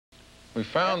We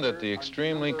found that the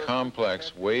extremely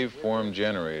complex waveform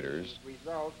generators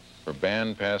for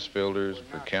bandpass filters,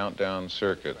 for countdown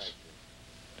circuits,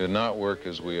 did not work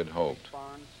as we had hoped.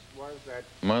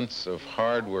 Months of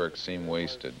hard work seemed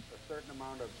wasted.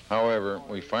 However,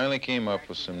 we finally came up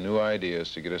with some new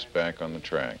ideas to get us back on the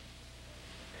track.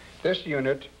 This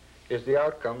unit is the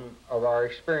outcome of our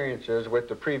experiences with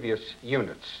the previous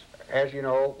units. As you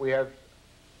know, we have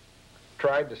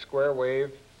tried the square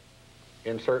wave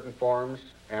in certain forms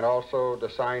and also the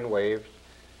sine wave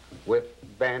with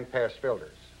bandpass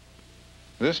filters.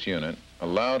 This unit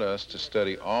allowed us to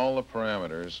study all the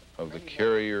parameters of the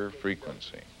carrier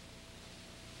frequency.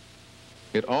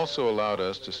 It also allowed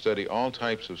us to study all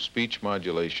types of speech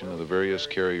modulation of the various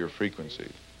carrier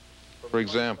frequencies. For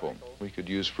example, we could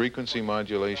use frequency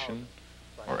modulation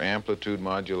or amplitude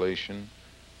modulation,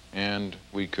 and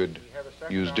we could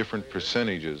use different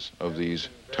percentages of these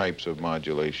types of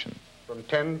modulation. From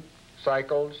 10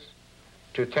 cycles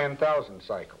to 10,000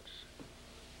 cycles.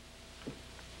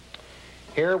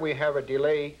 Here we have a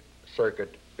delay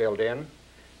circuit built in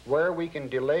where we can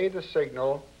delay the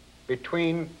signal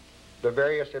between the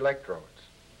various electrodes.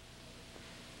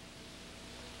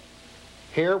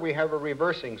 Here we have a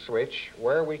reversing switch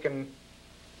where we can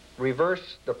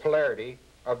reverse the polarity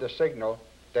of the signal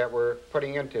that we're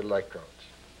putting into electrodes.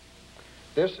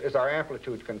 This is our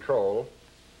amplitude control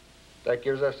that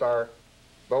gives us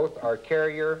both our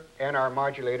carrier and our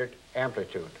modulated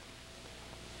amplitude.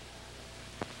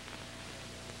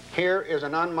 Here is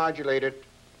an unmodulated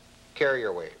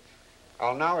carrier wave.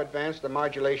 I'll now advance the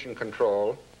modulation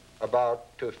control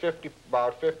about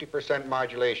 50%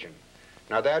 modulation.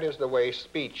 Now that is the way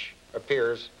speech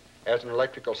appears as an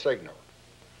electrical signal.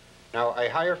 Now a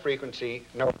higher frequency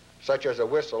note, such as a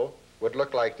whistle, would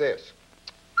look like this.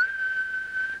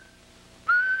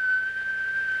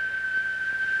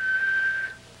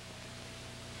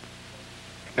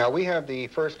 Now we have the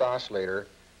first oscillator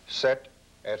set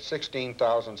at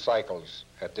 16,000 cycles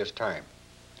at this time.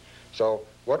 So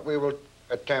what we will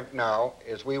attempt now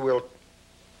is we will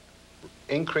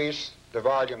increase the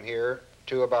volume here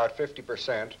to about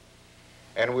 50%,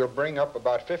 and we'll bring up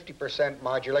about 50%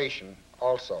 modulation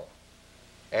also.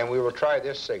 And we will try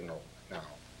this signal now.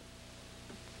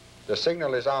 The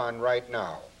signal is on right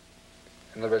now.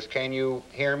 In other words, can you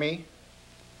hear me?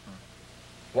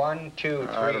 1, 2,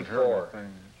 3, 4.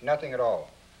 Nothing at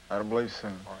all. I don't believe so.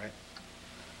 All right.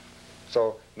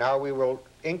 So now we will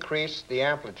increase the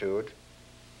amplitude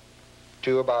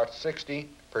to about 60%.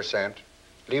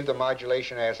 Leave the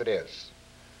modulation as it is.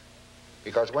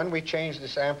 Because when we change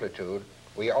this amplitude,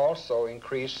 we also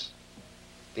increase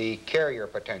the carrier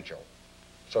potential.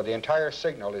 So the entire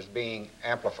signal is being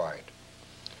amplified.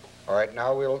 All right,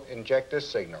 now we'll inject this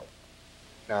signal.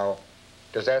 Now,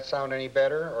 does that sound any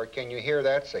better, or can you hear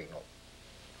that signal?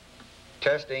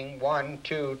 Testing, 1,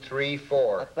 2, 3,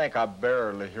 4. I think I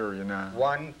barely hear you now.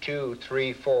 1, 2,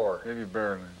 3, 4. Maybe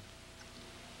barely.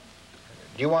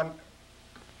 Do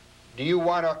you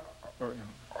want to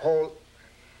hold?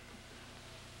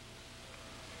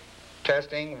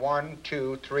 Testing, 1,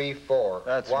 2, 3, 4.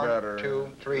 That's 1, better. 2,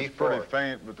 3, it's 4. Pretty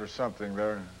faint, but there's something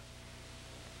there.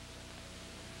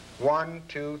 1,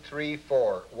 2, 3,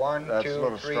 4. 1, That's 2, a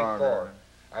little 3, stronger. 4.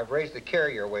 I've raised the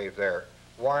carrier wave there.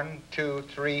 1, 2,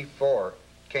 3, 4.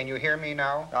 Can you hear me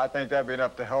now? I think that'd be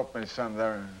enough to help me some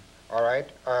there. All right.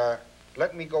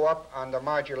 Let me go up on the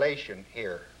modulation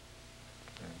here.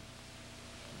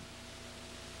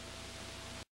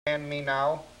 And me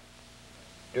now?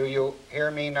 Do you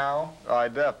hear me now? I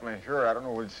definitely hear. I don't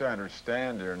know what you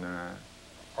understand here now.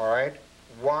 All right.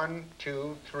 1,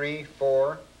 2, 3,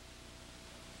 4.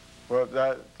 Well,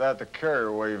 that the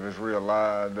carrier wave is real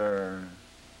loud there.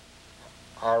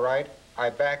 All right. I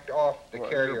backed off the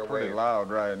carrier You're pretty wave. loud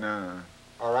right now.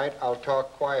 All right. I'll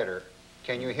talk quieter.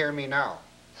 Can you hear me now?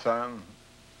 Some.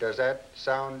 Does that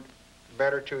sound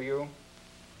better to you?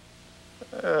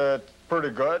 It's pretty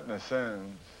good in a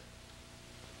sense.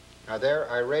 Now there,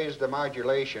 I raised the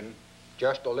modulation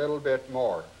just a little bit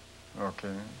more.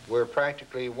 Okay. We're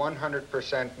practically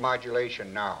 100%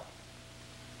 modulation now.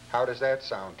 How does that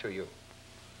sound to you?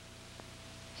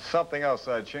 Something else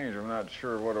I'd change. I'm not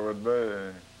sure what it would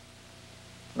be.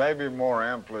 Maybe more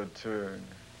amplitude.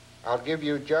 I'll give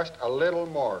you just a little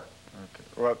more.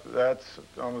 Okay. Well, that's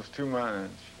almost too much.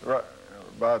 Right,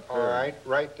 about there. All right,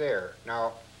 right there.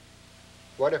 Now,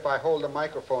 what if I hold the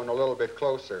microphone a little bit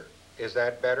closer? Is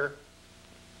that better?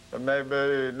 But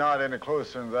maybe not any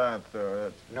closer than that,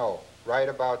 though. No, right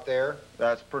about there.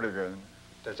 That's pretty good.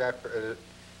 Does that?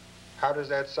 How does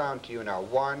that sound to you now?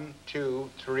 1, 2,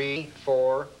 3,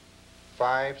 4,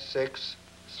 5, 6,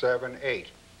 7, 8.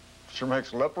 Sure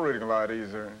makes lip reading a lot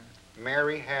easier.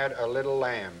 Mary had a little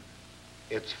lamb.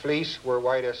 Its fleece were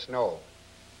white as snow.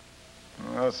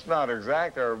 Well, it's not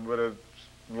exact there, but it's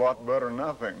a lot better than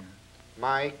nothing.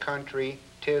 My country,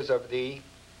 'tis of thee,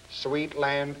 sweet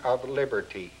land of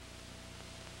liberty.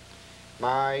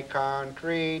 My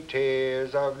country,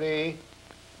 'tis of thee.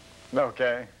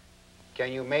 Okay.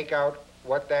 Can you make out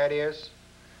what that is?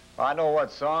 I know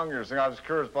what song you're singing. I was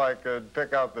curious if I could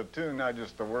pick out the tune, not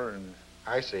just the words.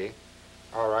 I see.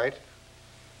 All right.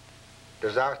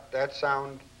 Does that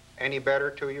sound any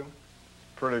better to you?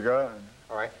 Pretty good.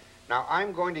 All right. Now,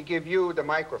 I'm going to give you the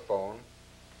microphone,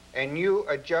 and you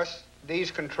adjust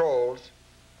these controls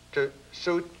to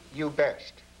suit you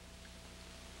best.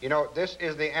 You know, this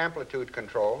is the amplitude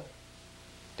control.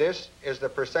 This is the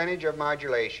percentage of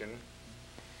modulation,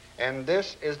 and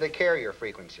this is the carrier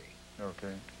frequency.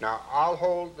 Okay. Now, I'll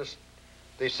hold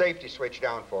the safety switch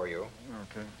down for you.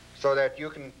 Okay. So that you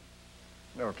can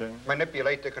Okay.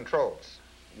 manipulate the controls.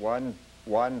 1,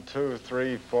 2,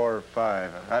 3, 4,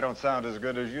 5. I don't sound as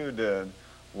good as you did.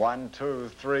 1, 2,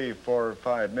 3, 4,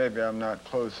 5. Maybe I'm not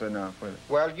close enough with it.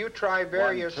 Well, you try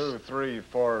various... 1, 2, 3,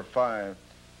 4, 5.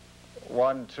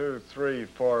 1, 2, 3,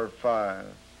 4, 5.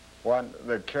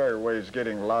 The carrier wave's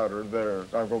getting louder there.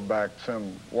 I'll go back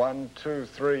some. 1, 2,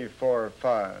 3, 4,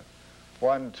 5.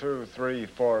 1, 2, 3,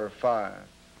 4, 5.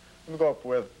 Let me go up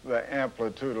with the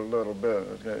amplitude a little bit.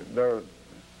 Okay, there.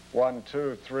 1,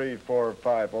 2, 3, 4,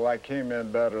 5. Well, I came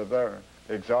in better there.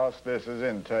 Exhaust, this is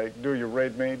intake. Do you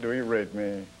read me? Do you read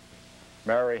me?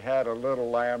 Mary had a little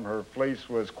lamb. Her fleece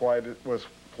was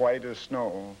white as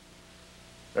snow.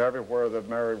 Everywhere that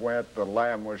Mary went, the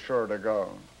lamb was sure to go.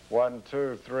 1,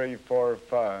 2, 3, 4,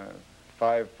 5.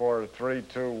 5, 4, 3,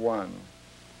 2, 1.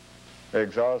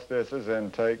 Exhaust, this is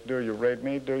intake. Do you read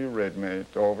me? Do you read me?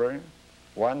 Over.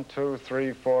 1, 2,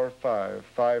 3, 4, 5.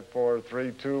 5, 4,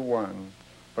 3, 2, 1.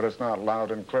 But it's not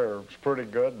loud and clear. It's pretty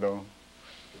good, though.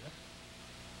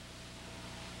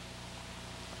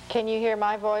 Can you hear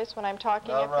my voice when I'm talking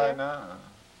Not up right there? now.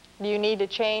 Do you need to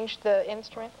change the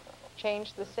instrument?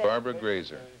 Change the set? Barbara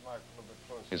Grazer.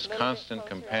 His constant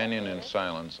companion in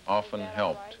silence often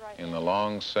helped in the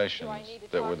long sessions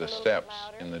that were the steps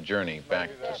in the journey back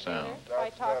to sound. If I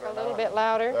talk a little bit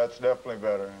louder, That's definitely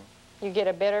better. you get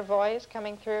a better voice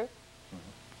coming through?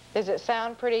 Does it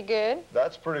sound pretty good?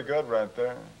 That's pretty good right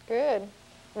there. Good.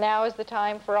 Now is the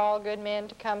time for all good men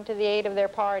to come to the aid of their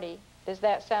party. Does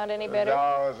that sound any better?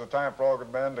 Now is the time for all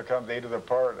good men to come to eat of their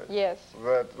party. Yes. So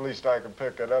that at least I can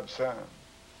pick it up sound.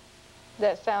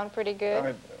 Does that sound pretty good? I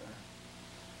mean,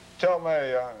 tell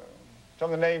me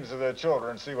the names of the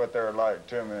children, see what they're like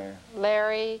to me.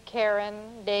 Larry,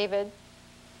 Karen, David.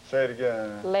 Say it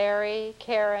again. Larry,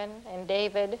 Karen, and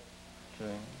David.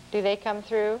 Okay. Do they come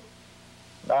through?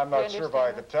 I'm Do you not sure if I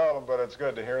understand could tell them, but it's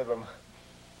good to hear them.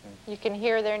 You can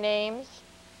hear their names,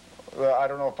 Well, I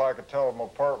don't know if I could tell them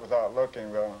apart without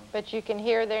looking, though. but you can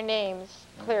hear their names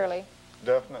clearly.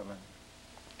 Definitely.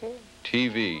 Good.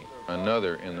 TV,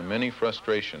 another in the many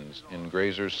frustrations in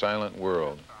Grazer's silent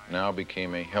world, now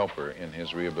became a helper in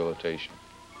his rehabilitation.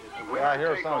 Yeah, I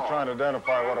hear someone trying to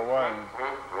identify what it was.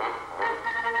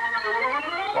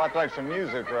 Well, I'd like some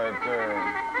music right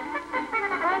there.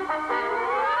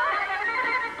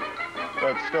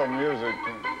 That's still music.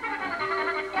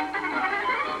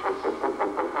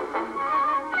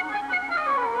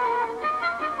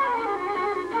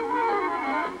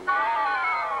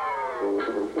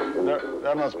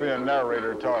 That must be a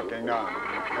narrator talking now.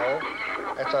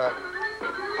 No, it's a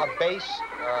bass,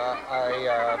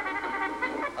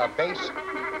 a bass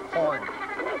horn.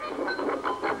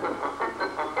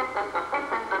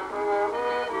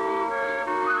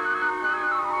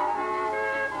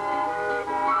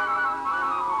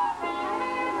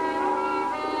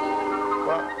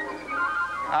 Well,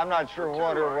 I'm not sure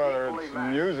whether it's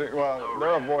music. Well,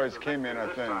 their voice came in, I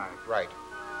think. Right.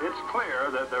 It's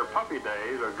clear that their puppy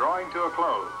days are drawing to a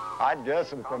close. I'd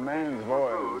guess it's a man's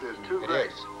voice. Food is too It great.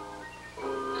 is.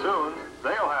 Soon,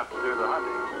 they'll have to do the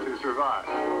hunting to survive.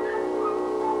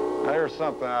 I hear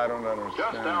something I don't understand.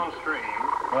 Just downstream,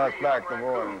 That's three back young to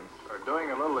voice. raccoons are doing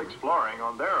a little exploring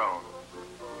on their own.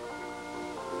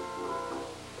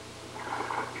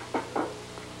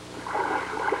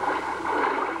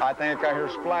 I think I hear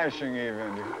splashing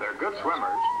even. They're good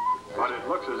swimmers, but it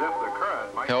looks as if the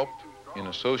current might Help be too strong. in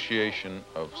association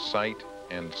of sight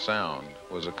and sound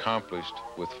was accomplished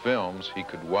with films he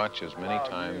could watch as many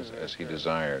times as he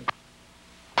desired.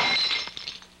 Like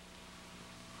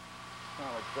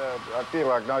that. I feel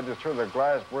like not just heard the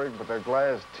glass break, but the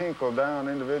glass tinkle down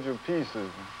individual pieces.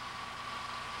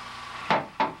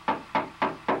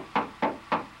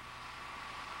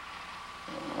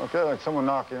 Okay, like someone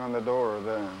knocking on the door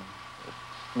then.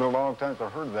 It's been a long time since I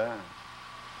heard that.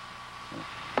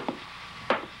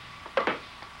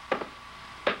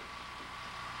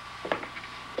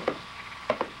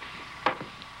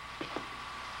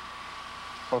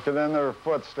 Okay, then there are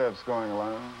footsteps going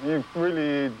along. You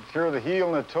really hear the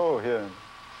heel and the toe hit.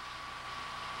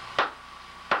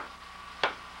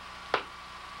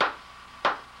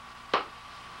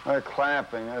 That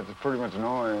clapping, that's pretty much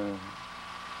noise.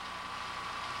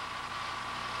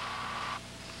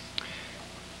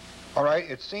 All right,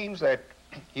 it seems that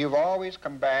you've always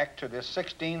come back to this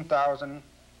 16,000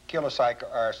 kilocycle,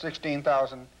 or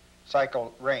 16,000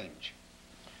 cycle range.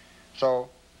 So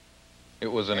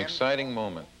It was an exciting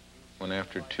moment when,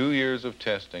 after 2 years of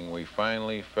testing, we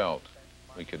finally felt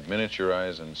we could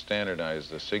miniaturize and standardize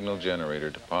the signal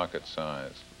generator to pocket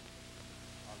size.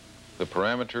 The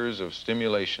parameters of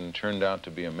stimulation turned out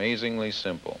to be amazingly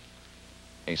simple.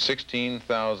 A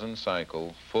 16,000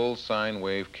 cycle full sine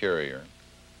wave carrier,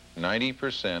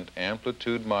 90%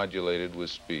 amplitude modulated with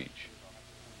speech.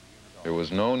 There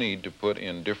was no need to put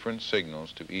in different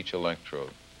signals to each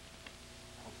electrode.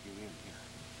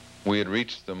 We had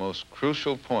reached the most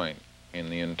crucial point in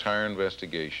the entire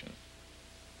investigation.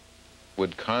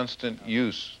 Would constant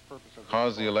use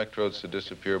cause the electrodes to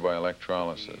disappear by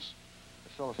electrolysis?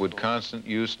 Would constant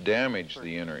use damage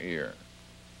the inner ear?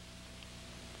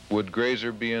 Would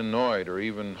Grazer be annoyed or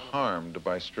even harmed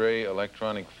by stray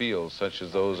electronic fields such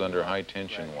as those under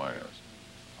high-tension wires?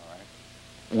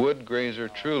 Would Grazer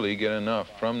truly get enough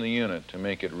from the unit to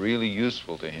make it really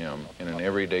useful to him in an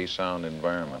everyday sound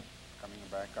environment?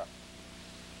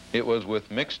 It was with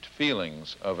mixed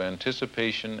feelings of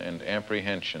anticipation and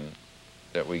apprehension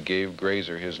that we gave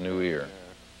Grazer his new ear.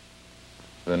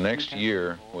 The next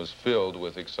year was filled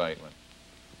with excitement.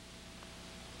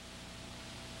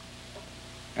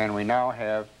 and we now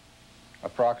have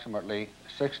approximately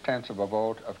 0.6 of a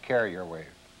volt of carrier wave.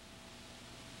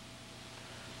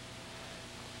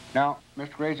 Now,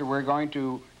 Mr. Grazer,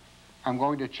 I'm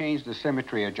going to change the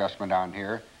symmetry adjustment on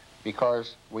here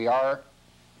because we are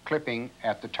clipping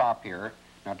at the top here.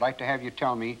 And I'd like to have you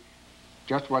tell me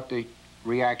just what the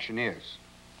reaction is.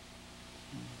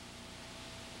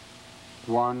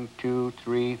 1, 2,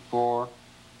 3, 4.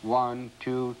 1,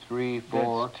 2, 3,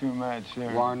 4. That's too much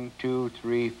there. 1, 2,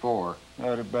 3, 4.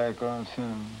 Let it back on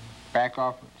some. Back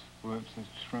off. Whoops, it's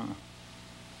strong.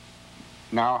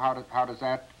 Now, how does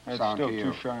that sound to you? It's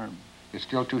still too sharp. It's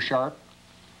still too sharp?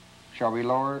 Shall we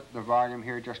lower the volume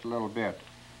here just a little bit?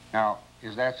 Now,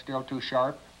 is that still too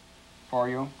sharp for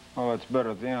you? Oh, it's better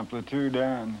with the amplitude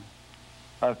down.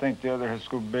 I think the other has to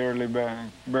go barely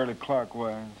back, barely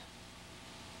clockwise.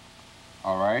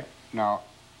 All right. Now,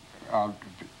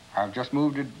 I've just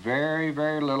moved it very,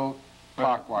 very little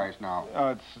clockwise now.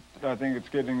 I think it's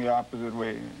getting the opposite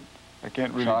way. I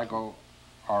can't really... Shall I go?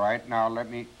 All right. Now,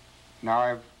 now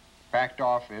I've backed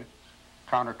off it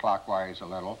counterclockwise a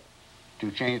little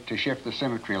to shift the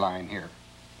symmetry line here.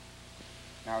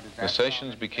 Now, the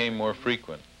sessions became more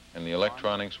frequent, and the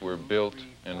electronics were built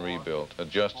and rebuilt,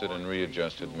 adjusted and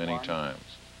readjusted many times.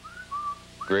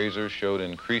 Grazer showed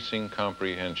increasing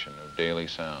comprehension of daily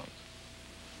sounds.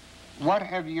 What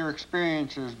have your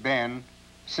experiences been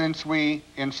since we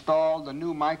installed the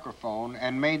new microphone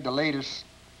and made the latest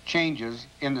changes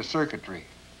in the circuitry?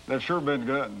 That's sure been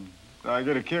good. I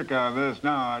get a kick out of this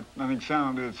now. I think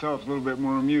sound itself is a little bit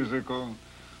more musical.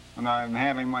 And I'm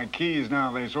handling my keys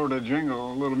now, they sort of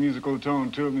jingle, a little musical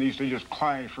tone to them. They used to just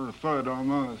clash or thud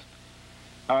almost.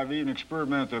 I've even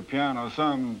experimented with the piano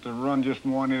some to run just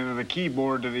from one end of the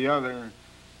keyboard to the other,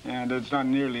 and it's not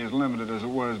nearly as limited as it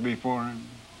was before.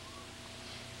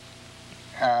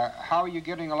 How are you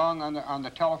getting along on the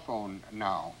telephone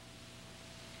now?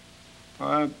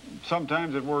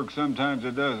 Sometimes it works, sometimes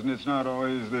it doesn't. It's not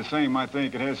always the same. I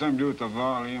think it has something to do with the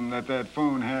volume that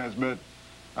phone has, but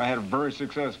I had a very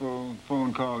successful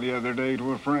phone call the other day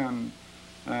to a friend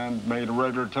and made a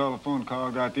regular telephone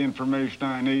call, got the information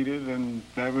I needed, and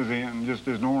that was in, just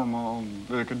as normal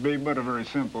as it could be, but a very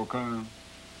simple call.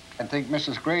 I think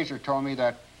Mrs. Grazer told me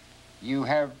that you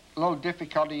have a little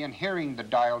difficulty in hearing the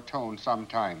dial tone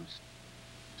sometimes.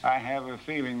 I have a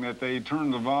feeling that they turn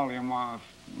the volume off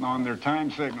on their time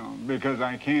signal because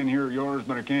I can hear yours,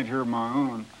 but I can't hear my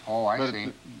own. Oh, I see.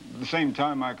 At the same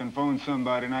time, I can phone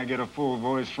somebody and I get a full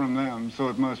voice from them, so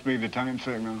it must be the time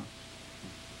signal.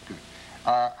 Good.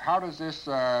 How does this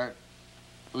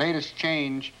latest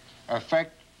change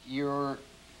affect your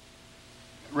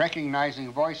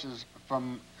recognizing voices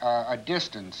from a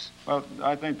distance? Well,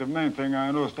 I think the main thing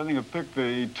I noticed, I think it picked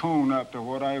the tone up to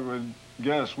what I would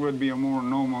guess would be a more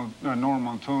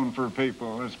normal tone for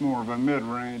people. It's more of a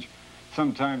mid-range.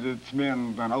 sometimes it's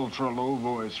been an ultra-low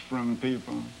voice from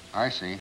people. I see.